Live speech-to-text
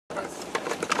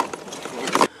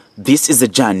This is a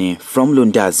journey from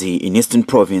Lundazi in Eastern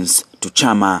Province to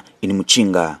Chama in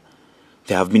Muchinga.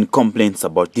 There have been complaints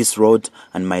about this road,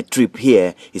 and my trip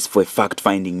here is for a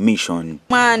fact-finding mission.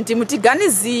 The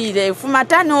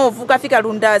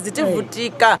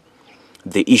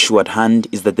issue at hand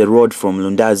is that the road from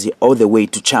Lundazi all the way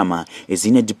to Chama is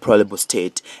in a deplorable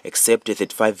state, except a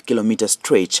 35-kilometer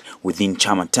stretch within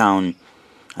Chama town,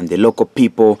 and the local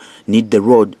people need the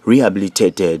road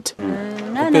rehabilitated.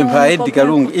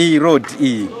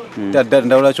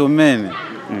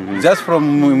 Just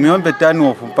from Miombe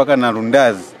Tanu mpaka na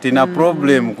Lundazi tina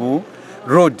problem ku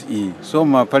road hii. So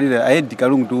mapalile aedi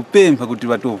kalungu tupempa kuti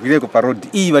batuvile pa road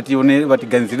hii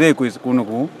batiganzile kuno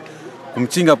ku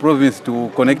Mchinga province to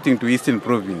connecting to Eastern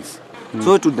province.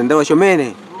 So tudandawa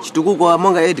shomene chitukuko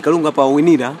amonga aedi kalungu apa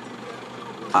winira.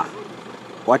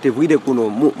 Watevide kuno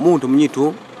muntu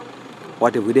mnyitu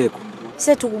watevideko.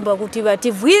 Se tukumba kuti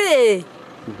bativile.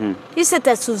 Ise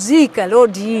tatsuzika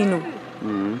road ino.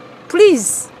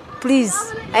 Please,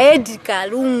 aedi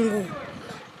kalungu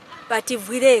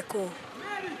bativwireko.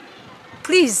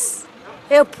 Please,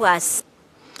 help us.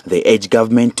 They urge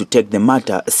government to take the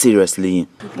matter seriously.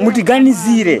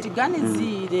 Mutiganizire.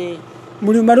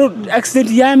 Mulima road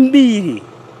accident yambiri.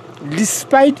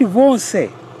 Despite vonse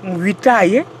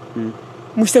mvitaye,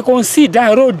 must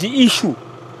consider road issue.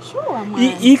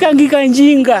 Ikangika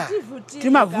njinga.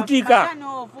 Timavutika.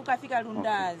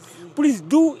 Please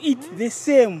do it the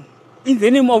same. In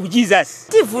the name of Jesus.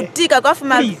 Tivutika kwa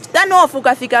fuma tanofu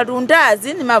kafika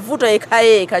Lundazi ni mavuto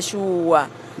eka shuwa.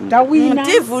 Tawina.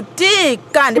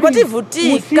 Tivutika, ndipo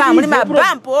tivutika, muli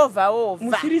mabump over.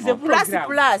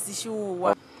 Plus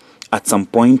shuwa. At some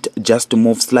point, just to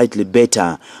move slightly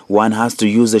better, one has to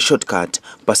use a shortcut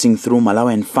passing through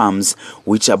Malawian farms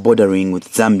which are bordering with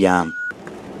Zambia.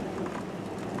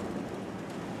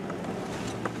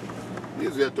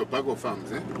 These are tobacco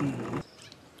farms,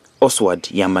 Oswald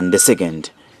Yamban II,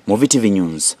 Muvi TV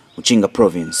News, Muchinga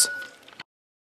Province.